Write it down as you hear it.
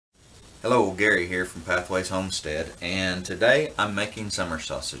Hello, Gary here from Pathways Homestead, and today I'm making summer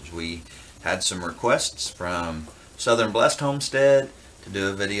sausage. We had some requests from Southern Blessed Homestead to do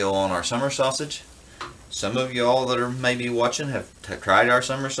a video on our summer sausage. Some of y'all that are maybe watching have tried our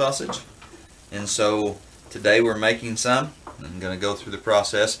summer sausage, and so today we're making some. I'm going to go through the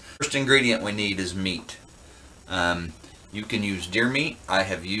process. First ingredient we need is meat. You can use deer meat. I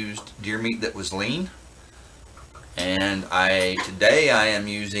have used deer meat that was lean. And today I am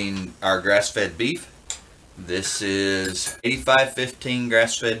using our grass-fed beef. This is 85-15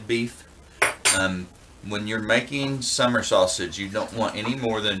 grass-fed beef. When you're making summer sausage, you don't want any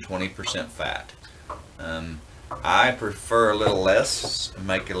more than 20% fat. I prefer a little less,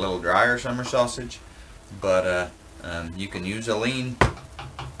 make it a little drier summer sausage, but you can use a lean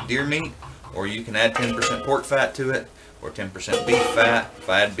deer meat, or you can add 10% pork fat to it, or 10% beef fat. If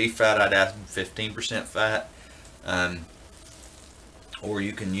I had beef fat, I'd add 15% fat. Or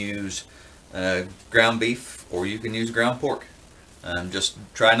you can use ground beef, or you can use ground pork. Just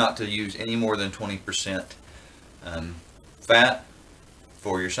try not to use any more than 20% fat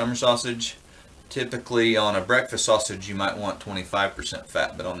for your summer sausage. Typically on a breakfast sausage you might want 25%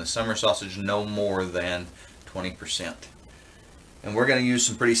 fat, but on the summer sausage no more than 20%. And we're going to use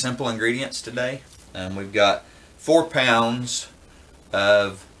some pretty simple ingredients today. We've got 4 pounds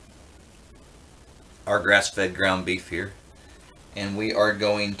of our grass-fed ground beef here, and we are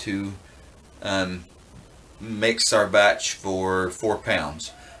going to mix our batch for 4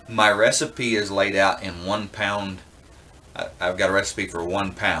 pounds. My recipe is laid out in 1 pound. I've got a recipe for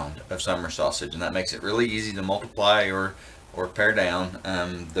 1 pound of summer sausage, and that makes it really easy to multiply or pare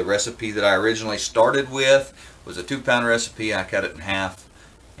down. The recipe that I originally started with was a 2-pound recipe. I cut it in half,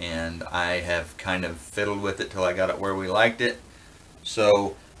 and I have kind of fiddled with it till I got it where we liked it.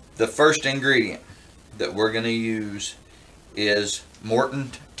 So the first ingredient that we're going to use is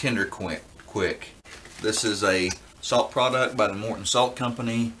Morton Tender Quick. This is a salt product by the Morton Salt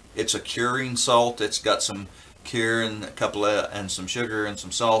Company. It's a curing salt. It's got some cure and some sugar and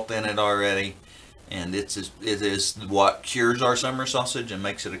some salt in it already, and it is what cures our summer sausage and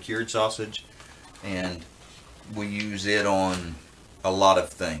makes it a cured sausage. And we use it on a lot of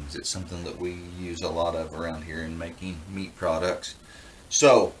things. It's something that we use a lot of around here in making meat products.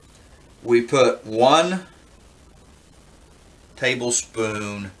 So we put 1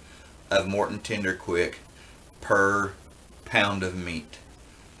 tablespoon of Morton Tender Quick per pound of meat.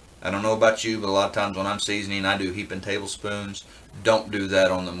 I don't know about you, but a lot of times when I'm seasoning, I do heaping tablespoons. Don't do that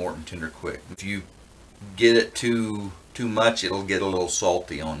on the Morton Tender Quick. If you get it too much, it'll get a little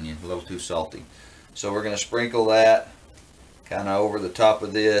salty on you, a little too salty. So we're going to sprinkle that kind of over the top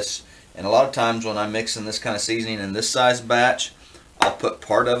of this. And a lot of times when I'm mixing this kind of seasoning in this size batch, I'll put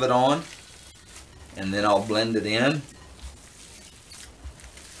part of it on, and then I'll blend it in.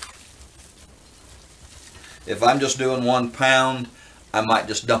 If I'm just doing 1 pound, I might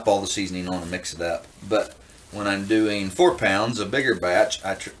just dump all the seasoning on and mix it up. But when I'm doing 4 pounds, a bigger batch,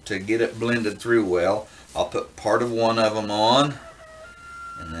 to get it blended through well, I'll put part of one of them on,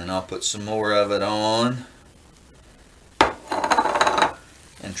 and then I'll put some more of it on,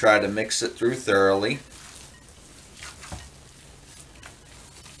 and try to mix it through thoroughly.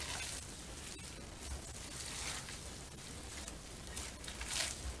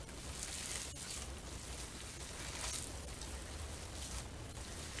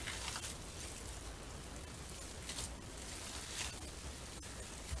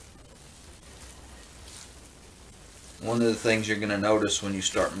 One of the things you're going to notice when you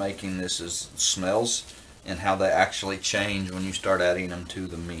start making this is smells and how they actually change when you start adding them to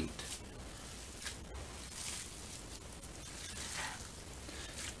the meat.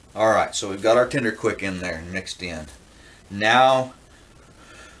 Alright, so we've got our Tender Quick in there and mixed in. Now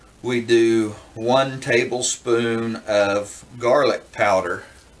we do 1 tablespoon of garlic powder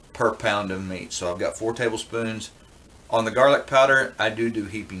per pound of meat. So I've got 4 tablespoons. On the garlic powder, I do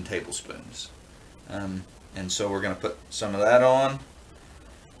heaping tablespoons. And so we're going to put some of that on.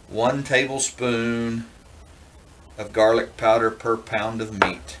 1 tablespoon of garlic powder per pound of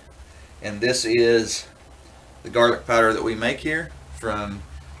meat. And this is the garlic powder that we make here from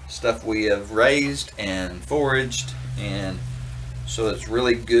stuff we have raised and foraged, and so it's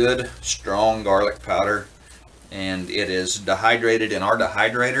really good, strong garlic powder. And it is dehydrated in our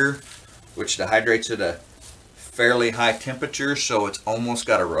dehydrator, which dehydrates at a fairly high temperature, so it's almost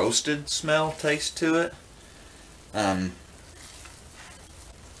got a roasted taste to it.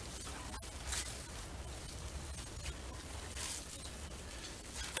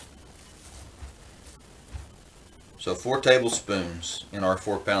 So 4 tablespoons in our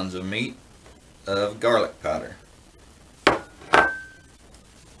 4 pounds of meat of garlic powder.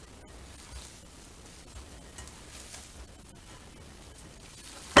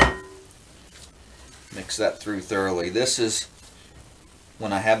 mix that through thoroughly. This is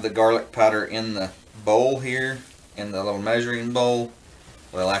when I have the garlic powder in the bowl here, in the little measuring bowl.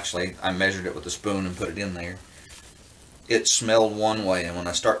 Well, actually, I measured it with a spoon and put it in there. It smelled one way, and when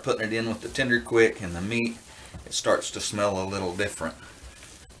I start putting it in with the tender quick and the meat, it starts to smell a little different.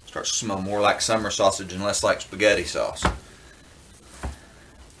 It starts to smell more like summer sausage and less like spaghetti sauce.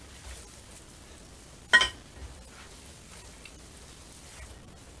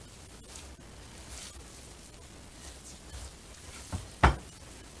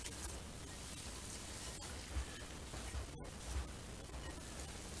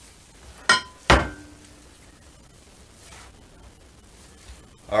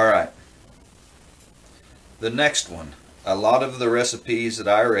 Alright, the next one. A lot of the recipes that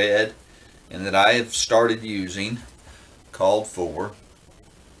I read and that I have started using called for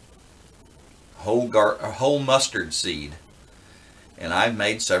whole mustard seed. And I've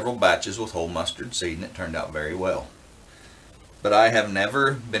made several batches with whole mustard seed and it turned out very well. But I have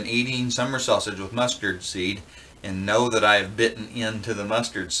never been eating summer sausage with mustard seed and know that I have bitten into the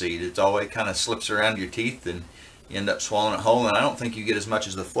mustard seed. It's always kind of slips around your teeth and you end up swallowing it whole, and I don't think you get as much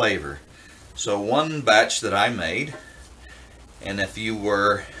as the flavor. So one batch that I made, and if you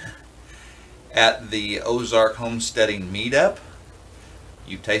were at the Ozark Homesteading meetup,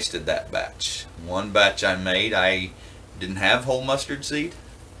 you tasted that batch. One batch I made, I didn't have whole mustard seed,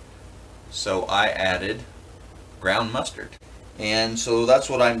 so I added ground mustard. And so that's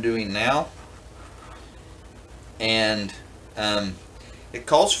what I'm doing now. And it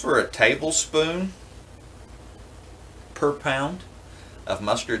calls for a tablespoon per pound of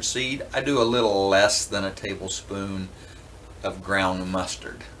mustard seed. I do a little less than a tablespoon of ground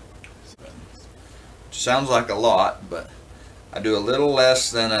mustard. Sounds like a lot, but I do a little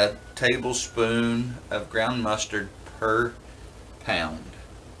less than a tablespoon of ground mustard per pound.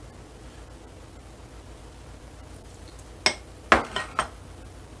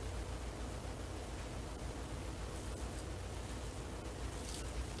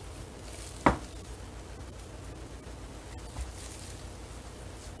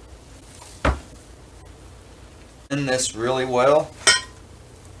 In this really well.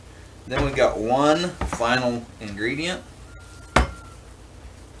 Then we got one final ingredient,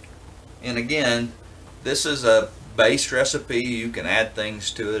 and again, this is a base recipe. You can add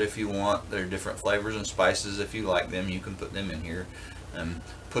things to it if you want. There are different flavors and spices. If you like them, you can put them in here. I'm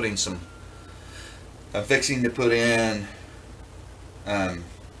fixing to put in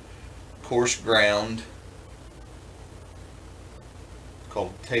coarse ground,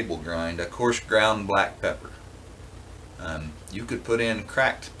 called table grind, a coarse ground black pepper. You could put in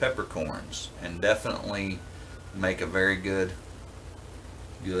cracked peppercorns and definitely make a very good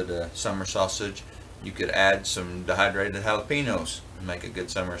summer sausage. You could add some dehydrated jalapenos and make a good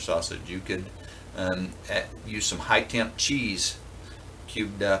summer sausage. You could use some high temp cheese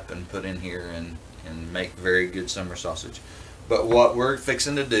cubed up and put in here and make very good summer sausage. But what we're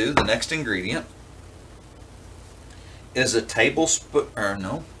fixing to do, the next ingredient, is a teaspoon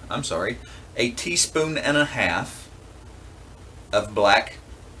and a half of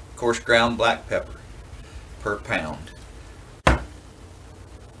coarse ground black pepper per pound.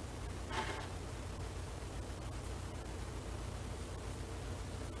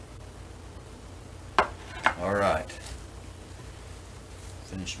 All right,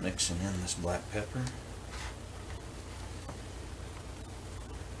 finish mixing in this black pepper.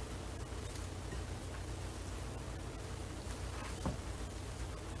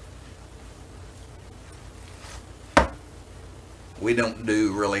 We don't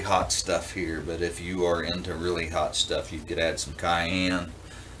do really hot stuff here, but if you are into really hot stuff, you could add some cayenne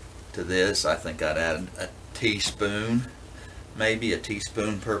to this. I think I'd add a teaspoon, maybe a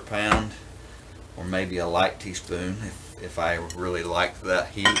teaspoon per pound, or maybe a light teaspoon if I really liked that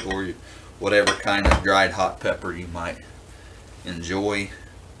heat, or whatever kind of dried hot pepper you might enjoy.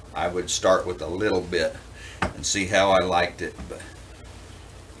 I would start with a little bit and see how I liked it, but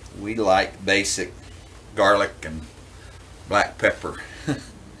we like basic garlic and black pepper.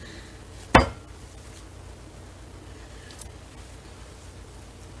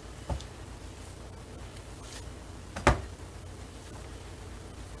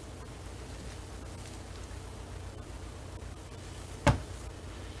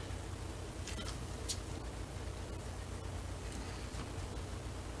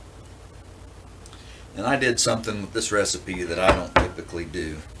 And I did something with this recipe that I don't typically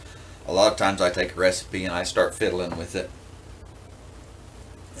do. A lot of times I take a recipe and I start fiddling with it.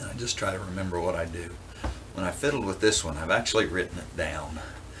 And I just try to remember what I do. When I fiddled with this one, I've actually written it down.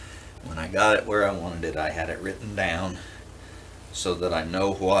 When I got it where I wanted it, I had it written down so that I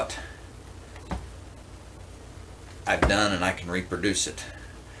know what I've done and I can reproduce it.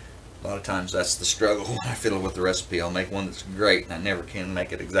 A lot of times that's the struggle when I fiddle with the recipe. I'll make one that's great and I never can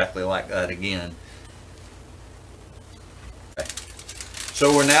make it exactly like that again. Okay.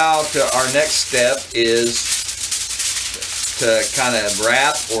 So we're now to our next step is to kind of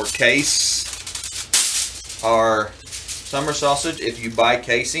wrap or case our summer sausage. If you buy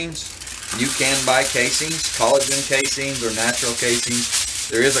casings, you can buy casings, collagen casings or natural casings.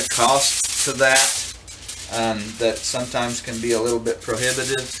 There is a cost to that that sometimes can be a little bit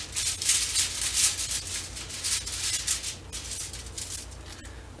prohibitive.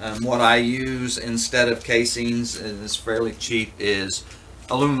 What I use instead of casings, and it's fairly cheap, is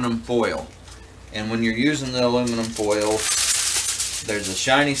aluminum foil. And when you're using the aluminum foil, there's a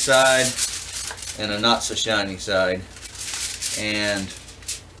shiny side and a not so shiny side. And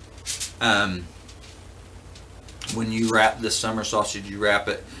when you wrap this summer sausage, you wrap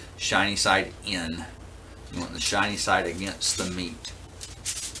it shiny side in. You want the shiny side against the meat.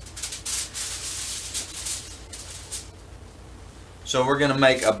 So we're going to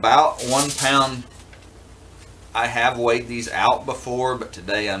make about 1 pound. I have weighed these out before, but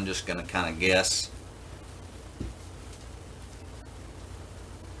today I'm just going to kind of guess.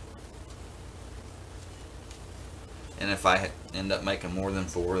 And if I end up making more than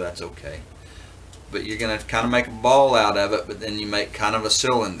 4, that's okay. But you're going to kind of make a ball out of it, but then you make kind of a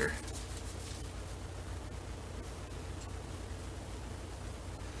cylinder.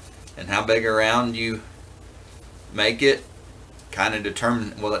 And how big around you make it kind of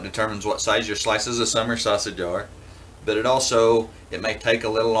determines what size your slices of summer sausage are. But it may take a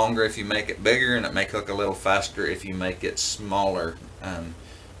little longer if you make it bigger, and it may cook a little faster if you make it smaller,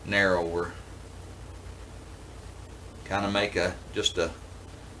 narrower. Kind of make just a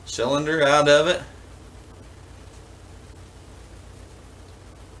cylinder out of it.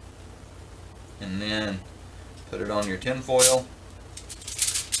 And then put it on your tin foil.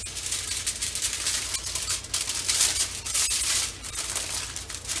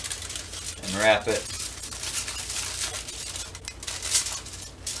 And wrap it.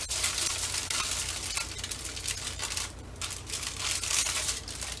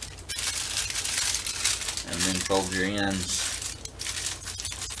 And then fold your ends.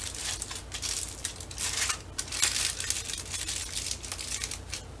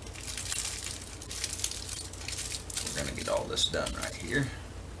 We're going to get all this done right here.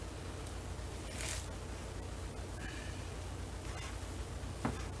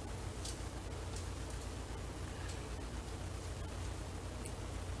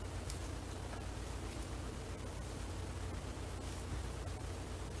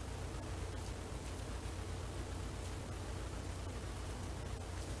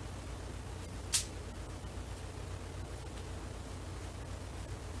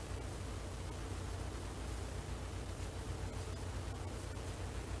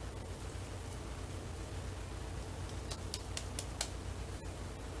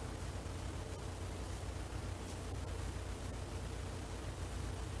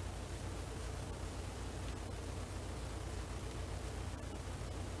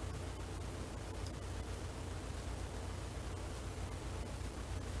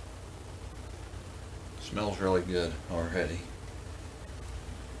 Smells really good already.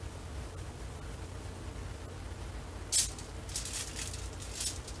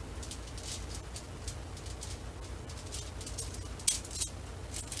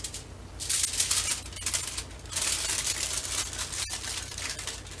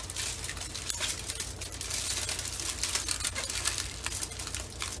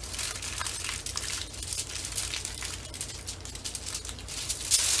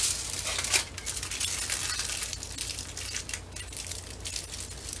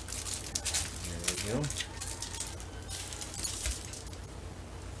 Go.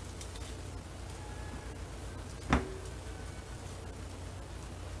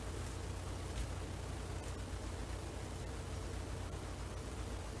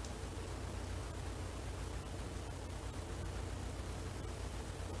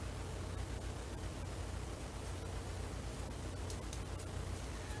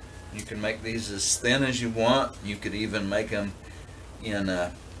 You can make these as thin as you want. You could even make them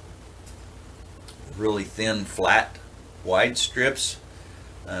in really thin, flat, wide strips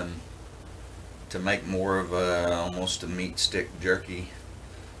to make more of almost a meat stick jerky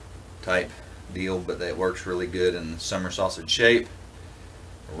type deal, but that works really good in the summer sausage shape.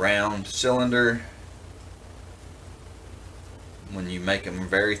 A round cylinder. When you make them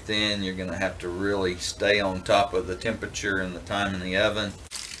very thin, you're going to have to really stay on top of the temperature and the time in the oven.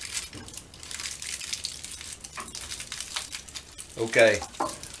 Okay,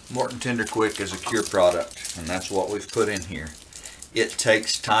 Morton Tender Quick is a Cure product. And that's what we've put in here. It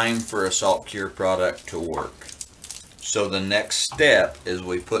takes time for a salt cure product to work. So the next step is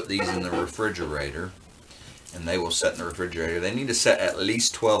we put these in the refrigerator, and they will set in the refrigerator. They need to set at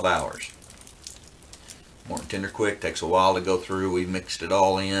least 12 hours. Morton Tender Quick takes a while to go through. We mixed it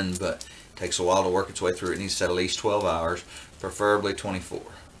all in, but it takes a while to work its way through. It needs to set at least 12 hours, preferably 24.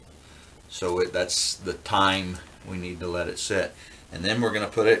 So that's the time we need to let it set. And then we're going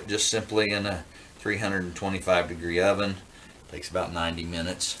to put it just simply in a 325 degree oven. It takes about 90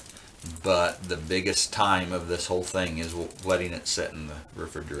 minutes. But the biggest time of this whole thing is letting it sit in the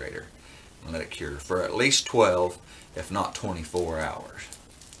refrigerator and let it cure for at least 12, if not 24 hours.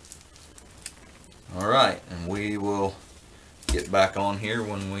 Alright, and we will get back on here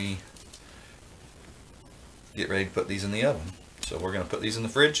when we get ready to put these in the oven. So we're going to put these in the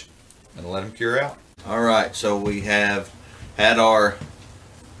fridge and let them cure out. Alright, so we have had our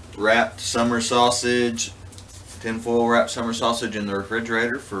wrapped summer sausage, tinfoil wrapped summer sausage in the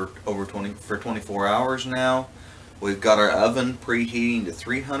refrigerator for 24 hours now. We've got our oven preheating to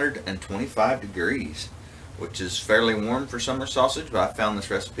 325 degrees, which is fairly warm for summer sausage, but I found this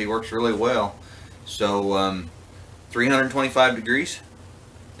recipe works really well. So 325 degrees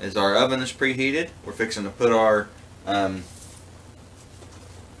as our oven is preheated. We're fixing to put our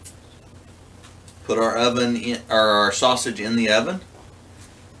our sausage in the oven.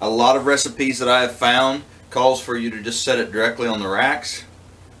 A lot of recipes that I have found calls for you to just set it directly on the racks.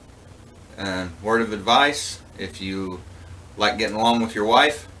 Word of advice, if you like getting along with your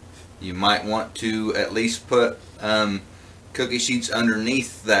wife, you might want to at least put cookie sheets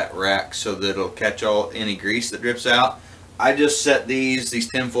underneath that rack so that it'll catch any grease that drips out. I just set these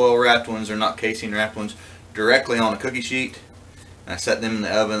tinfoil wrapped ones, they're not casing wrapped ones, directly on a cookie sheet. I set them in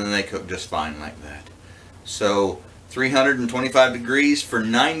the oven and they cook just fine like that. So 325 degrees for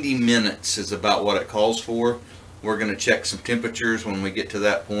 90 minutes is about what it calls for. We're going to check some temperatures when we get to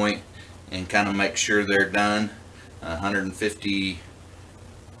that point and kind of make sure they're done.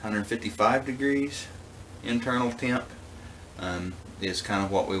 155 degrees internal temp is kind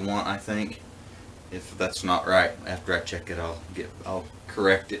of what we want, I think. If that's not right, after I check it, I'll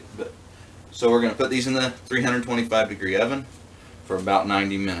correct it. But so we're going to put these in the 325 degree oven for about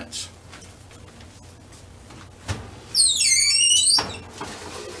 90 minutes.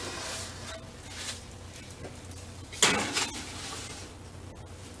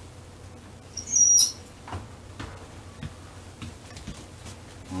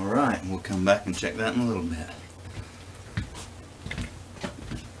 Alright, we'll come back and check that in a little bit.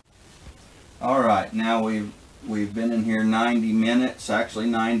 Alright, now we've been in here 90 minutes, actually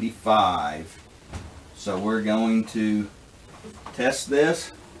 95. So we're going to test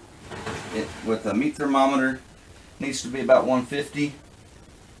this with a meat thermometer. It needs to be about 150,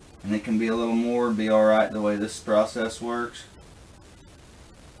 and it can be a little more, be alright the way this process works.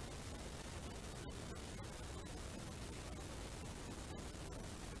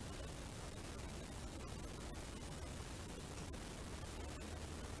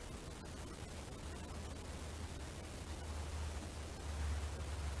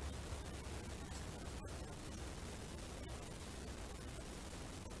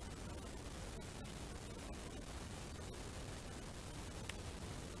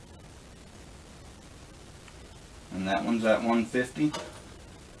 And that one's at 150.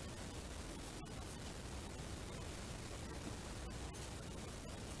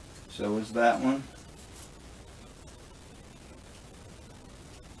 So is that one.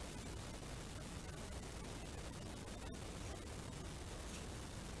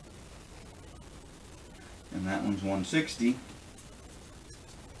 And that one's 160.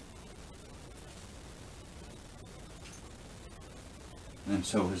 And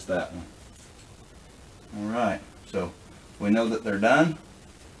so is that one. Alright, so we know that they're done.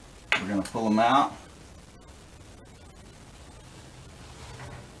 We're going to pull them out.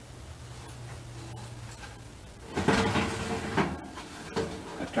 I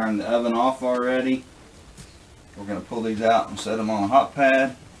turned the oven off already. We're going to pull these out and set them on a hot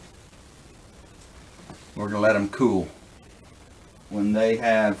pad. We're going to let them cool. When they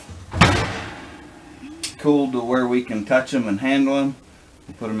have cooled to where we can touch them and handle them,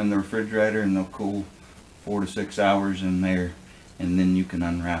 we'll put them in the refrigerator and they'll cool 4 to 6 hours in there, and then you can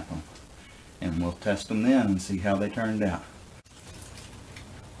unwrap them. And we'll test them then and see how they turned out.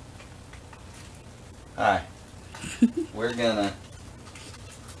 Hi. We're gonna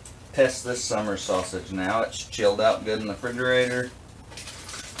test this summer sausage now. It's chilled out good in the refrigerator.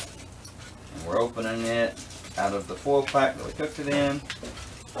 And we're opening it out of the foil pack that we cooked it in.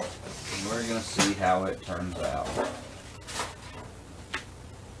 And we're gonna see how it turns out.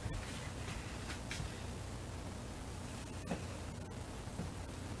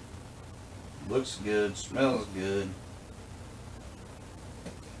 Looks good, smells good.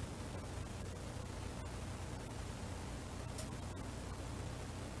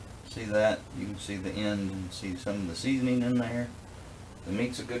 See that? You can see the end and see some of the seasoning in there. The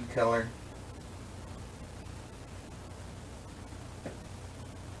meat's a good color.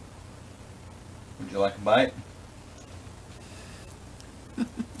 Would you like a bite?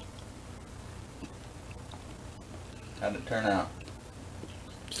 How'd it turn out?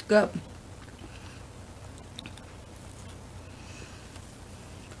 It's good.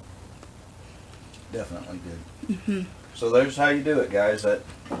 Definitely good. So there's how you do it, guys. That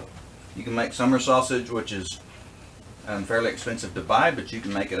you can make summer sausage, which is fairly expensive to buy, but you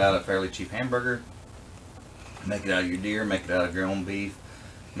can make it out of a fairly cheap hamburger. Make it out of your deer, make it out of your own beef,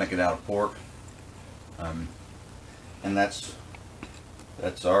 make it out of pork, and that's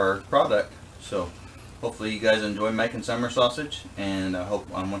our product. So hopefully you guys enjoy making summer sausage, and I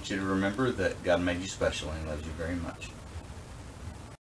want you to remember that God made you special and loves you very much.